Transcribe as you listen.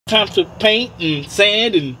time to paint and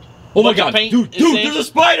sand and oh my god, dude, there's a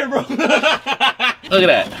spider, bro. Look at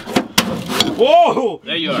that. Whoa!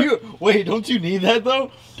 There you are. Wait, don't you need that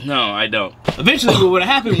though? No, I don't. Eventually, what would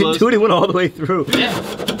happen was... Dude, it went all the way through. Yeah.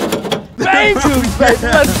 Bang, dude,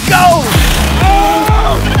 let's go!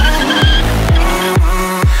 Oh!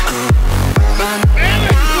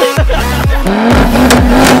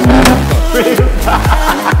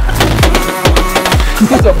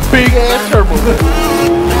 That's a big ass turbo.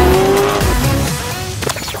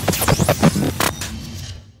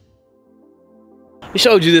 We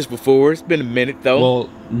showed you this before. It's been a minute though. Well,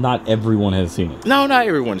 not everyone has seen it. No, not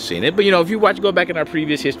everyone's seen it. But you know, if you go back in our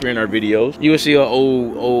previous history in our videos, you will see an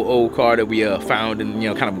old car that we found and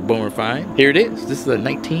kind of a boomer find. Here it is. This is a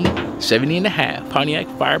 1970 and a half Pontiac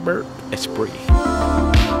Firebird Esprit.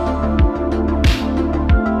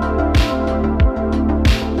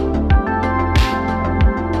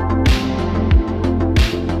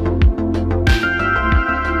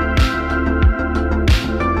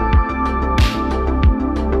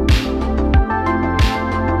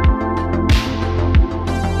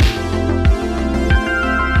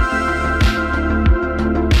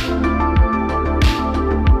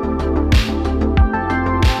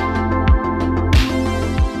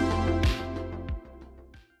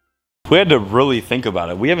 We had to really think about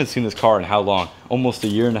it. We haven't seen this car in how long? Almost a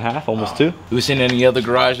year and a half, almost two? It was in any other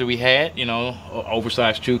garage that we had,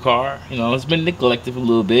 oversized true car. It's been neglected a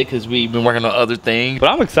little bit because we've been working on other things.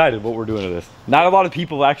 But I'm excited what we're doing to this. Not a lot of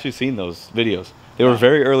people have actually seen those videos. They were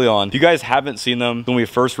very early on. If you guys haven't seen them, when we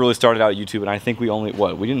first really started out YouTube, and I think we only,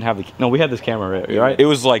 we didn't have we had this camera, right? It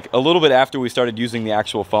was like a little bit after we started using the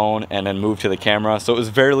actual phone and then moved to the camera. So it was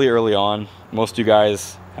very early on. Most of you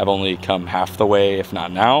guys have only come half the way, if not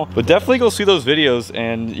now. But definitely go see those videos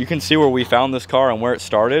and you can see where we found this car and where it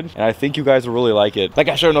started. And I think you guys will really like it. Like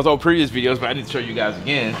I showed in those old previous videos, but I need to show you guys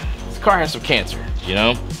again. This car has some cancer,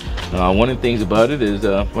 One of the things about it is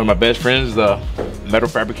one of my best friends is a metal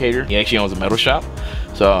fabricator. He actually owns a metal shop.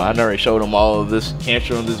 So I already showed him all of this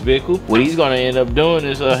cancer on this vehicle. What he's gonna end up doing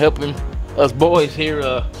is helping us boys here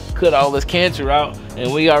cut all this cancer out,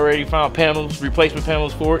 and we already found panels, replacement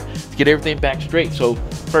panels for it to get everything back straight. So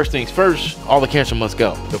first things first, all the cancer must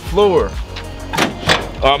go. The floor,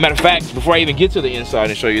 matter of fact, before I even get to the inside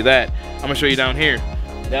and show you that, I'm gonna show you down here.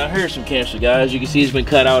 Down here's some cancer, guys. You can see it's been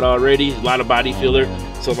cut out already. A lot of body filler.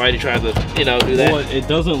 Somebody tried to, do that. Well, it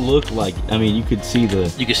doesn't look like, you could see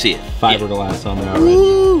the... You can see it. Fiberglass on there already.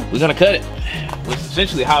 Woo! We're gonna cut it. Which is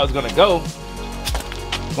essentially how it's gonna go.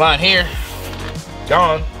 Line here,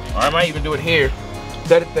 gone. Or I might even do it here.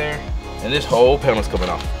 Cut it there, and this whole panel's coming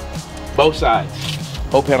off. Both sides.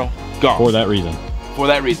 Whole panel, gone. For that reason. For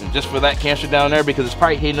that reason, just for that cancer down there, because it's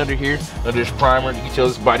probably hidden under here, under this primer. You can tell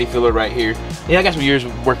this body filler right here. Yeah, I got some years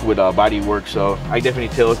working with body work, so I definitely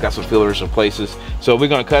tell it's got some fillers some places. So we're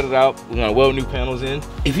gonna cut it out. We're gonna weld new panels in.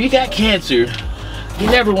 If you got cancer, you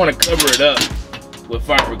never want to cover it up with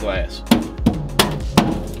fiberglass.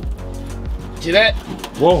 See that?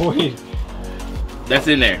 Whoa, wait. That's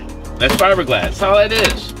in there. That's fiberglass. That's all that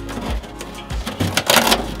is.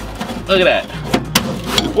 Look at that.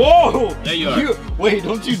 Whoa! There you are. Wait,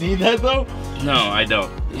 don't you need that though? No, I don't.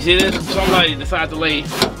 You see this? Somebody decided to lay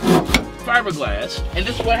fiberglass, and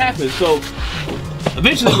this is what happened. So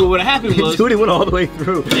eventually what would have happened was... Dude, it went all the way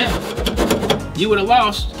through. Yeah. You would have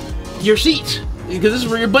lost your seats, because this is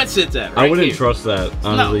where your butt sits at, right? I wouldn't here. Trust that,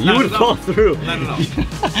 honestly. No, you would fall through. No.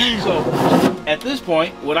 So at this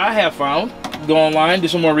point, what I have found, go online, do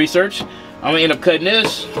some more research. I'm gonna end up cutting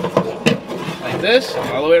this like this,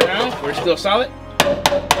 all the way around, where it's still solid.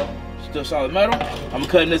 Still solid metal. I'm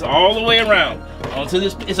cutting this all the way around onto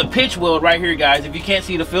this. It's a pinch weld right here, guys. If you can't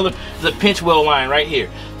see the filler, it's a pinch weld line right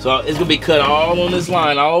here. So it's gonna be cut all on this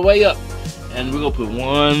line, all the way up. And we're gonna put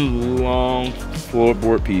one long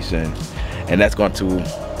floorboard piece in. And that's going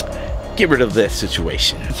to get rid of that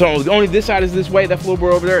situation. So only this side is this way. That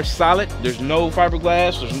floorboard over there is solid. There's no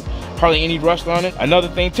fiberglass. There's hardly any rust on it. Another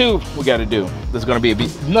thing too we got to do. This is going to be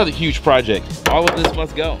another huge project. All of this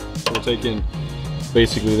must go. We're taking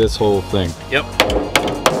basically this whole thing. Yep.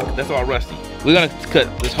 That's all rusty. We're going to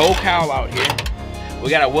cut this whole cowl out here. We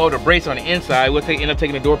got to weld a brace on the inside. We'll end up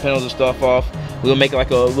taking the door panels and stuff off. We'll make it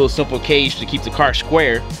like a little simple cage to keep the car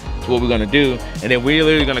square. That's what we're gonna do. And then we're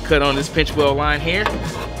literally gonna cut on this pinch weld line here.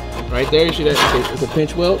 Right there, you see that? It's a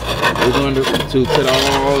pinch weld. We're going to cut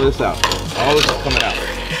all this out. All this is coming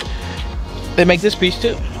out. They make this piece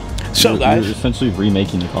too. So guys, you're essentially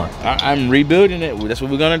remaking the car. I'm rebuilding it. That's what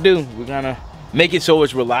we're gonna do. We're gonna make it so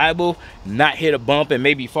it's reliable, not hit a bump and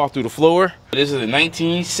maybe fall through the floor. This is a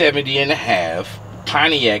 1970 and a half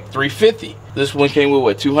Pontiac 350. This one came with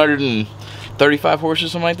what, 35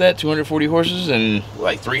 horses, something like that, 240 horses, and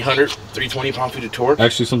like 320 pound-feet of torque.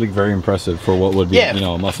 Actually, something very impressive for what would be, you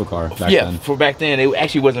know, a muscle car back then. For back then, it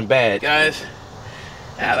actually wasn't bad. Guys,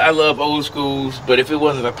 I love old schools, but if it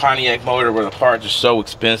wasn't a Pontiac motor where the parts are so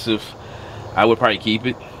expensive, I would probably keep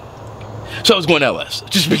it. So it's going LS.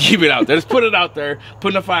 Just keep it out there. Let's put it out there.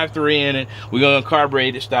 Putting a 5.3 in it. We're gonna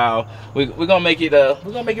carburet it style. We're gonna make it.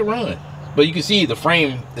 We're gonna make it run. But you can see the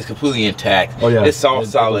frame is completely intact. Oh yeah, it's all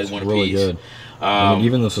solid in one piece. Really good. I mean,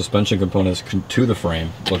 even the suspension components to the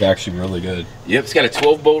frame look actually really good. Yep, it's got a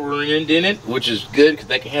 12-bolt end in it, which is good because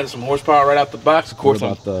that can handle some horsepower right out the box. Of course,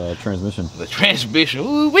 what about the transmission? The transmission,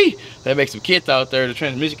 ooh-wee! That makes some kits out there. The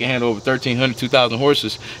transmission can handle over 1,300, 2,000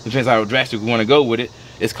 horses. Depends how drastic we want to go with it.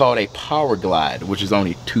 It's called a power glide, which is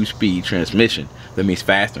only 2-speed transmission. That means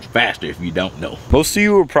faster and faster if you don't know. Most of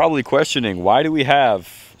you are probably questioning, why do we have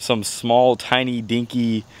some small, tiny,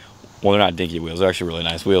 dinky, well, they're not dinky wheels, they're actually really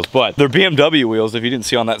nice wheels, but they're BMW wheels, if you didn't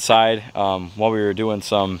see on that side while we were doing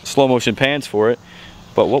some slow motion pans for it.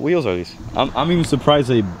 But what wheels are these? I'm even surprised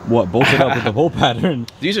they, bolted up with the bolt pattern.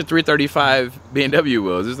 These are 335 BMW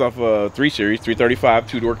wheels. This is off a 3 Series, 335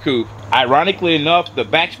 two-door coupe. Ironically enough, the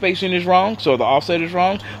back spacing is wrong, so the offset is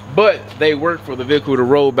wrong, but they work for the vehicle to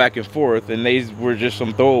roll back and forth, and these were just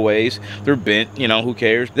some throwaways. They're bent, you know, who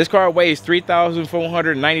cares? This car weighs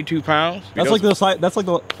 3,492 pounds. That's like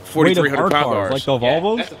the weight of our cars, like the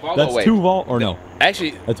Volvos? That's, that's weight. 2 Volvo, or no?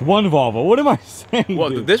 Actually, that's 1 Volvo. What am I saying? Well,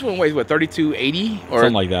 dude? This one weighs what, 3,280 or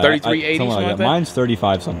something like that. 3,380, something like that. Mine's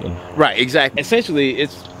 35 something. Right, exactly. Essentially,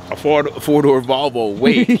 it's a four-door Volvo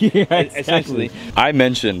weight. Yeah, essentially. I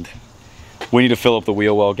mentioned we need to fill up the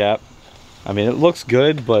wheel well gap. I mean, it looks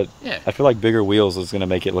good, but yeah. I feel like bigger wheels is gonna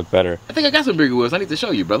make it look better. I think I got some bigger wheels. I need to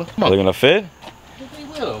show you, brother. Come on. Are they gonna fit? They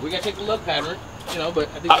will. We gotta check the lug pattern, you know. But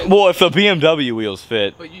I think well, if the BMW wheels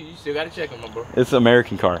fit, but you still gotta check them, bro. It's an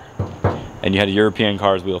American car, and you had a European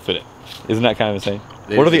cars wheel fit it. Isn't that kind of insane?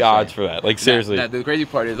 What are the odds for that? Like seriously. Now, the crazy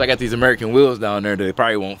part is I got these American wheels down there that they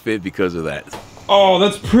probably won't fit because of that. Oh,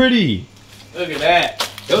 that's pretty. Look at that.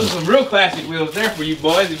 Those are some real classic wheels there for you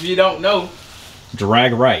boys. If you don't know.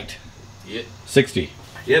 Drag right. Yeah. 60.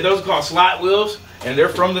 Yeah, those are called slot wheels, and they're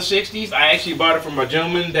from the 60s. I actually bought it from a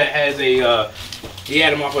gentleman that has a, he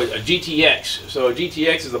had them off a GTX. So a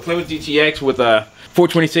GTX is a Plymouth GTX with a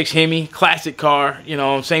 426 Hemi, classic car. You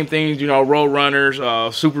know, same things, you know, Road Runners,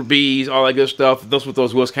 Super Bs, all that good stuff. That's what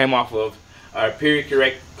those wheels came off of. Period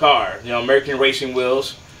correct car, you know, American racing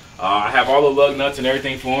wheels. I have all the lug nuts and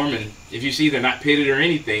everything for them, and if you see, they're not pitted or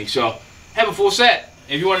anything. So have a full set.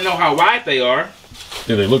 If you want to know how wide they are.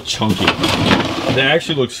 Dude, they look chunky. They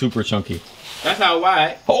actually look super chunky. That's how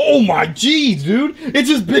wide. Oh my jeez, dude! It's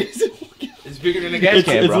as big as it's bigger than a gas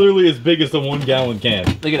can, bro. It's literally as big as the 1 gallon can.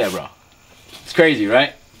 Look at that, bro. It's crazy,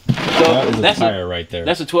 right? So that's a tire right there.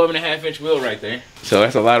 That's a 12.5-inch wheel right there. So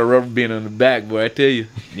that's a lot of rubber being on the back, boy. I tell you.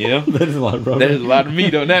 Yeah, that is a lot of rubber. That is a lot of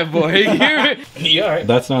meat on that, boy. You all right?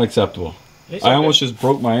 That's not acceptable. I almost just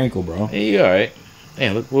broke my ankle, bro. Hey, you all right?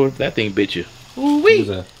 Man, look, well, that thing bit you. Ooh wee. What is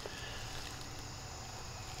that?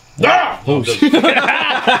 Ah! Oh,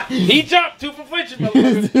 he jumped 2 for flinching,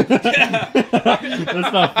 motherfucker.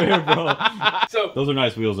 That's not fair, bro. So those are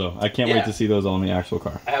nice wheels, though. I can't wait to see those on the actual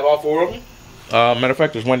car. I have all 4 of them. Matter of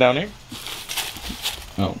fact, there's one down there.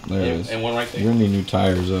 Oh, there it is. And one right there. You're gonna need new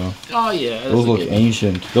tires, though. Oh yeah. Those look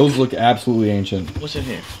ancient. Those look absolutely ancient. What's in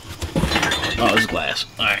here? Oh, it's glass.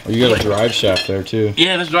 All right. Oh, you got a drive shaft there too.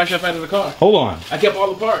 Yeah, let's drive shaft out of the car. Hold on. I kept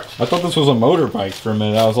all the parts. I thought this was a motorbike for a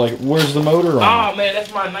minute. I was like, where's the motor on? Oh man,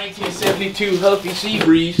 that's my 1972 Healthy Sea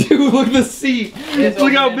Breeze. Dude, look at the seat. Yes,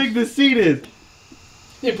 look how big the seat is.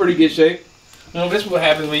 It's in pretty good shape. You know, this is what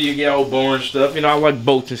happens when you get all boring stuff. You know, I like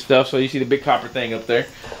boats and stuff, so you see the big copper thing up there.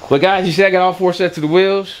 But guys, you see I got all 4 sets of the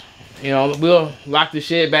wheels. You know, we'll lock the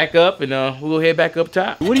shed back up and we'll head back up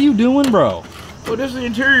top. What are you doing, bro? Well, this is the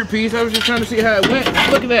interior piece. I was just trying to see how it went.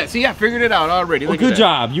 Look at that. See, I figured it out already. Well, good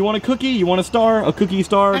job. You want a cookie? You want a star? A cookie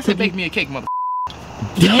star? I said bake me a cake, mother.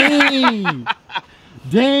 Dang.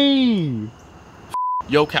 Dang.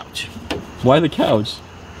 Yo, couch. Why the couch?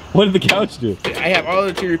 What did the couch do? I have all the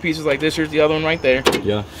interior pieces like this. Here's the other one right there.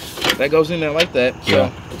 Yeah. That goes in there like that. So,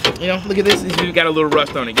 yeah. You know, look at this. You got a little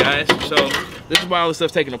rust on it, guys. So, this is why all this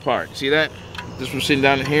stuff's taken apart. See that? This was sitting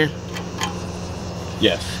down in here.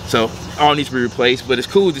 Yes. So, all needs to be replaced, but it's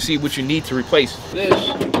cool to see what you need to replace. This.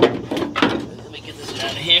 Let me get this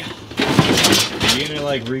out of here. Are you gonna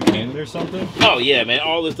like repaint it or something? Oh yeah, man.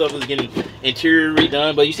 All this stuff is getting interior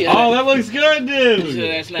redone, but you see. Oh, that looks good,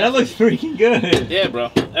 dude. That looks freaking good. Yeah,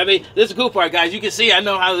 bro. I mean, this is the cool part, guys. You can see I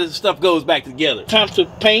know how this stuff goes back together. Time to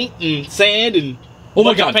paint and sand and. Oh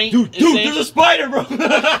my god, dude, there's a spider, bro.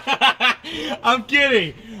 I'm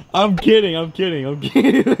kidding. I'm kidding.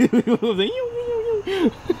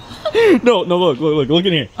 No, look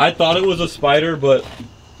in here. I thought it was a spider, but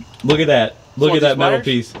look at that. Look at that metal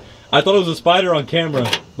piece. I thought it was a spider on camera,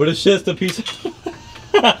 but it's just a piece of...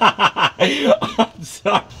 I'm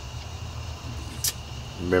sorry.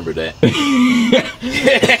 Remember that.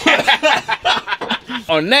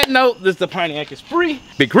 On that note, this is the Pontiac Esprit.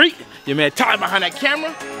 Big Creek, your man Ty behind that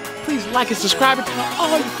camera. Please like and subscribe and tell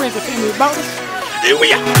all your friends and family about us. Here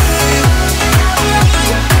we are.